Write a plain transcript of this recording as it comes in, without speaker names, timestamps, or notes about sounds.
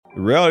The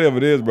reality of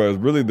it is, bro, it's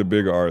really the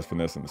bigger artists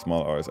finessing the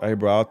smaller artists. Hey,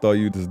 bro, I'll throw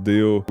you this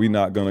deal. We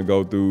not gonna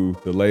go through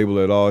the label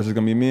at all. It's just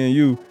gonna be me and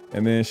you,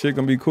 and then shit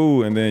gonna be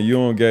cool. And then you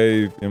don't gave,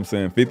 you know what I'm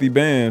saying, 50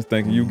 bands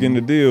thinking you getting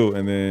the deal,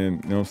 and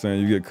then, you know what I'm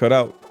saying, you get cut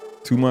out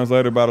 2 months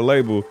later by the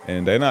label,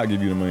 and they not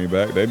give you the money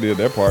back. They did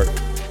their part.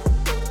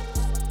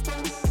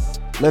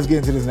 Let's get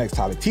into this next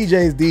topic.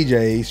 TJ's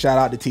DJ. Shout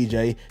out to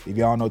TJ. If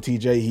y'all know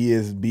TJ, he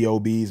is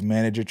B.O.B's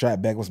manager, Trap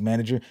Beckman's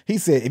manager. He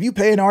said, if you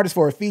pay an artist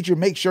for a feature,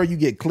 make sure you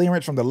get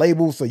clearance from the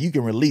label so you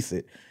can release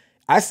it.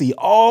 I see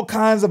all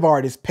kinds of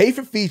artists pay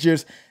for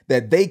features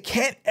that they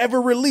can't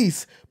ever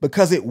release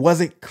because it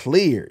wasn't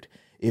cleared.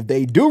 If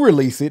they do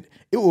release it,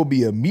 it will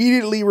be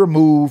immediately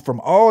removed from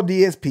all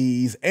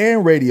DSPs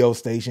and radio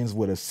stations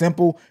with a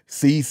simple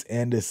cease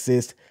and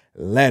desist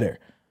letter.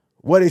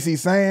 What is he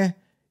saying?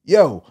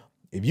 Yo,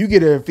 if you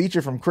get a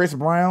feature from Chris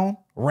Brown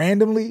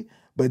randomly,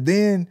 but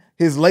then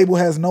his label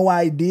has no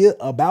idea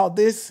about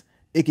this,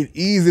 it can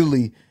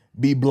easily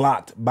be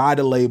blocked by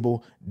the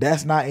label.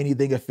 That's not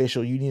anything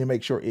official. You need to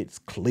make sure it's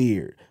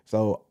cleared.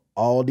 So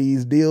all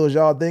these deals,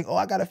 y'all think, oh,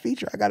 I got a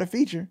feature.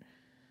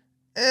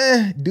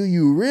 Do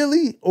you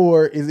really?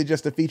 Or is it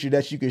just a feature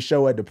that you can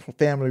show at the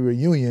family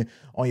reunion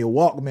on your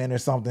Walkman or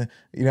something?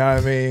 You know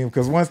what I mean?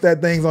 Because once that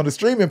thing's on the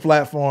streaming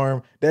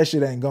platform, that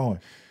shit ain't going.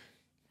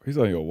 He's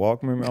on your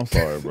Walkman, man. I'm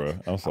sorry, bro.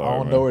 I'm sorry. I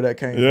don't know where that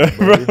came bro,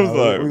 from. We're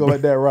going to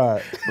let that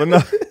ride. But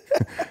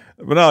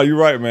no, you're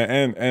right,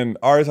 man. And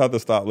artists have to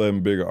stop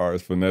letting bigger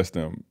artists finesse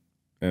them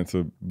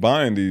into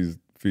buying these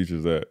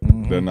features that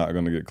they're not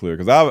going to get clear.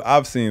 Because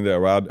I've seen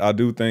that, right? I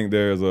do think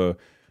there's a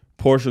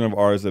portion of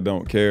artists that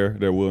don't care.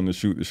 They're willing to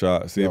shoot the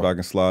shot, see if I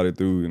can slide it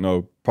through, you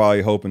know,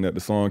 probably hoping that the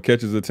song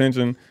catches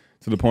attention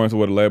to the point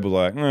where the label's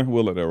like,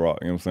 we'll let that rock,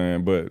 you know what I'm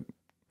saying? But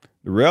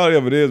the reality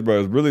of it is, bro,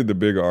 it's really the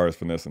bigger artists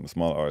finessing the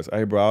smaller artists.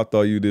 Hey, bro, I'll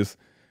throw you this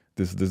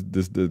deal.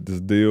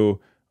 You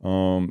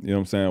know what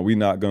I'm saying? We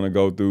not gonna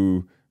go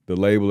through the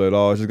label at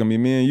all. It's just gonna be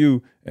me and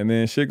you, and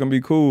then shit gonna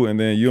be cool. And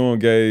then you don't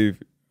gave,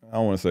 I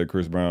don't want to say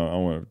Chris Brown, I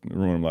don't want to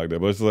ruin him like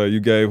that, but it's like you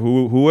gave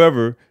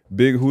whoever,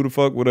 big who the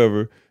fuck, whatever,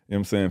 you know what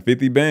I'm saying,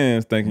 50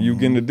 bands thinking you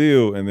getting the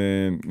deal, and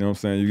then, you know what I'm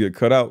saying, you get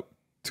cut out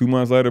 2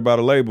 months later by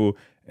the label,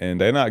 and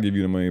they not give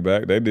you the money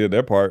back. They did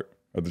their part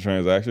of the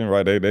transaction,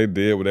 right? They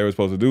did what they were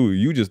supposed to do.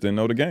 You just didn't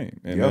know the game,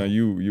 and then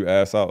you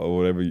ass out or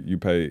whatever you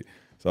paid.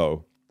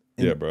 So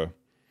yeah, bro.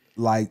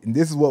 Like,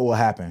 this is what will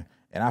happen.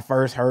 And I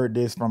first heard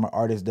this from an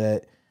artist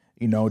that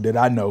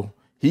I know.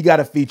 He got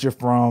a feature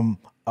from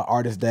an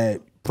artist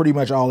that pretty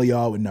much all of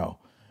y'all would know,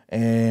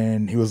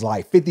 and he was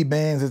like, 50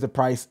 bands is the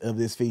price of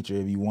this feature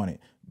if you want it.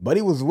 But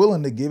he was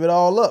willing to give it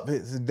all up.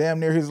 It's damn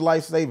near his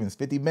life savings,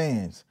 50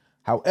 bands.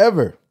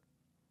 However,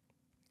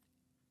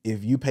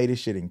 if you pay this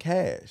shit in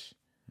cash,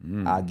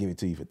 I'll give it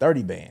to you for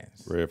 30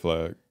 bands. Red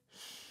flag.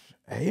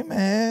 Hey,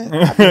 man,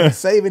 I've been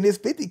saving this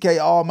 50K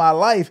all my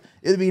life.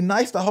 It'd be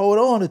nice to hold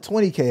on to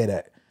 20K of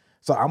that.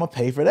 So I'm going to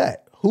pay for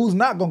that. Who's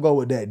not going to go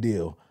with that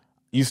deal?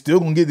 You still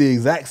going to get the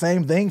exact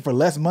same thing for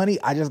less money?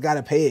 I just got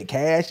to pay it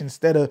cash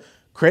instead of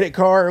credit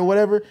card or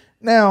whatever.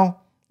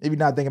 Now, if you're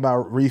not thinking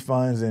about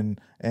refunds and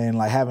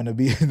like having to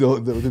be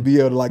to be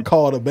able to like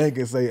call the bank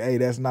and say, hey,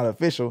 that's not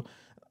official,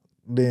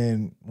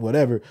 then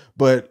whatever.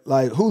 But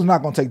like, who's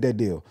not gonna take that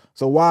deal?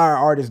 So why are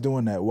artists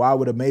doing that? Why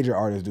would a major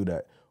artist do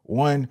that?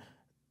 One,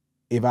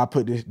 if I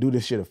do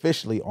this shit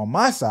officially on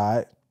my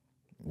side,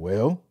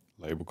 well,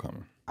 label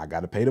coming. I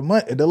gotta pay the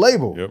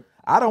label. Yep.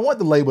 I don't want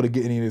the label to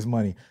get any of this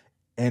money.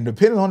 And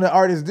depending on the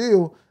artist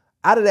deal,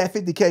 out of that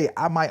 50K,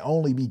 I might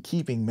only be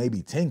keeping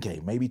maybe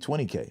 10K, maybe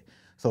 20K.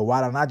 So why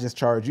don't I just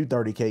charge you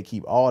 30K,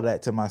 keep all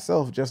that to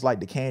myself, just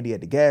like the candy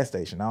at the gas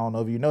station? I don't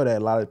know if you know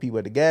that. A lot of the people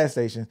at the gas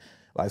station,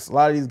 like a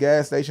lot of these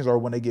gas stations, or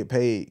when they get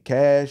paid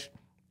cash,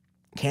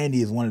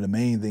 candy is one of the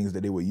main things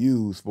that they would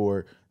use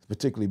for,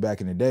 particularly back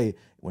in the day.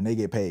 When they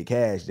get paid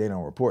cash, they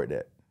don't report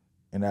that.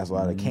 And that's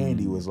why the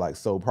candy was like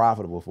so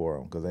profitable for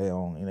them, because they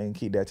can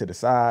keep that to the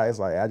side. It's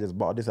like, I just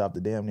bought this off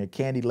the damn near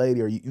candy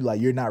lady, or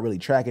you're not really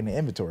tracking the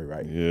inventory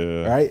right.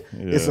 Yeah. Right?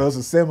 Yeah. So it's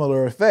a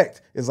similar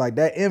effect. It's like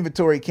that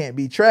inventory can't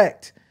be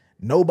tracked.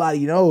 Nobody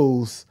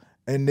knows.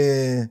 And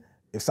then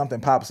if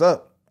something pops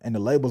up and the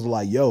labels are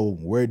like, yo,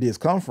 where'd this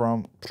come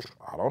from?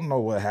 I don't know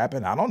what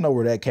happened. I don't know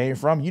where that came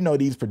from.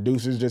 These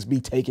producers just be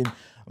taking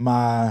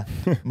my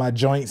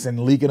joints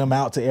and leaking them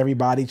out to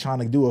everybody trying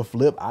to do a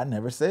flip. I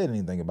never said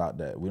anything about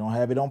that. We don't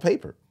have it on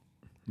paper,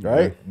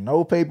 right? Yeah.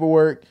 No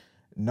paperwork,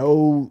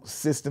 no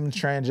system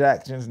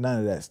transactions, none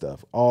of that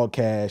stuff. All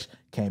cash,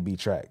 can't be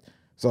tracked.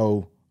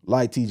 So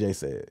like TJ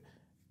said,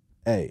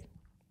 hey,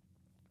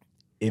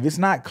 if it's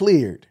not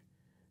cleared,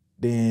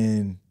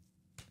 then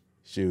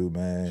shoot,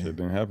 man. Shit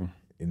didn't happen.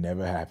 It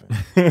never happened.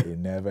 It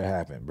never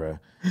happened, bro.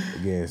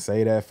 Again,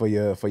 say that for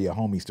your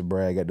homies to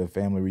brag at the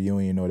family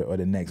reunion or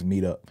the next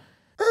meetup.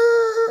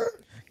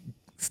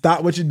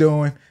 Stop what you're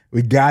doing.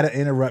 We gotta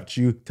interrupt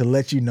you to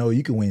let you know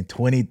you can win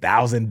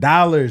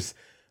 $20,000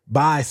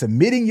 by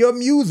submitting your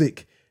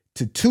music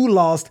to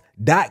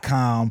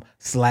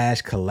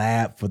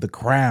toolost.com/collab for the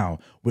crown.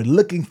 We're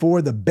looking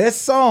for the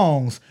best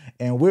songs,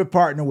 and we're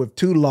partnering with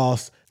Too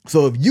Lost.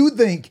 So if you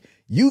think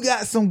you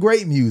got some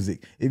great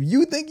music. If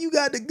you think you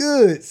got the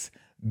goods,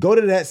 go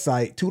to that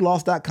site,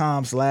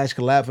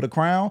 tolost.com/collab for the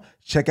crown.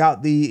 Check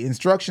out the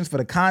instructions for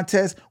the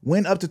contest.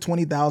 Win up to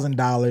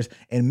 $20,000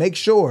 and make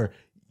sure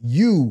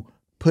you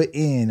put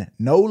in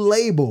no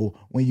label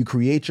when you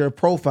create your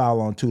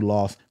profile on Too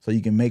Lost so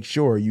you can make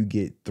sure you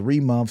get 3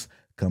 months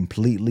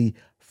completely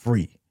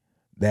free.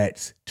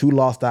 That's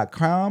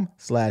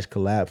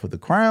tolost.com/collab for the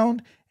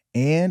crown.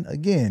 And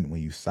again,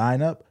 when you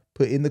sign up,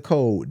 put in the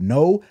code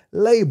no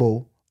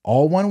label,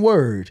 all one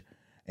word,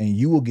 and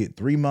you will get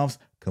 3 months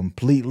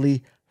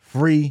completely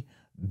free.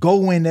 Go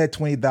win that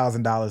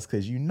 $20,000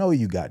 because you know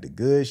you got the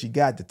goods, you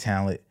got the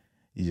talent.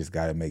 You just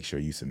got to make sure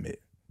you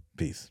submit.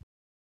 Peace.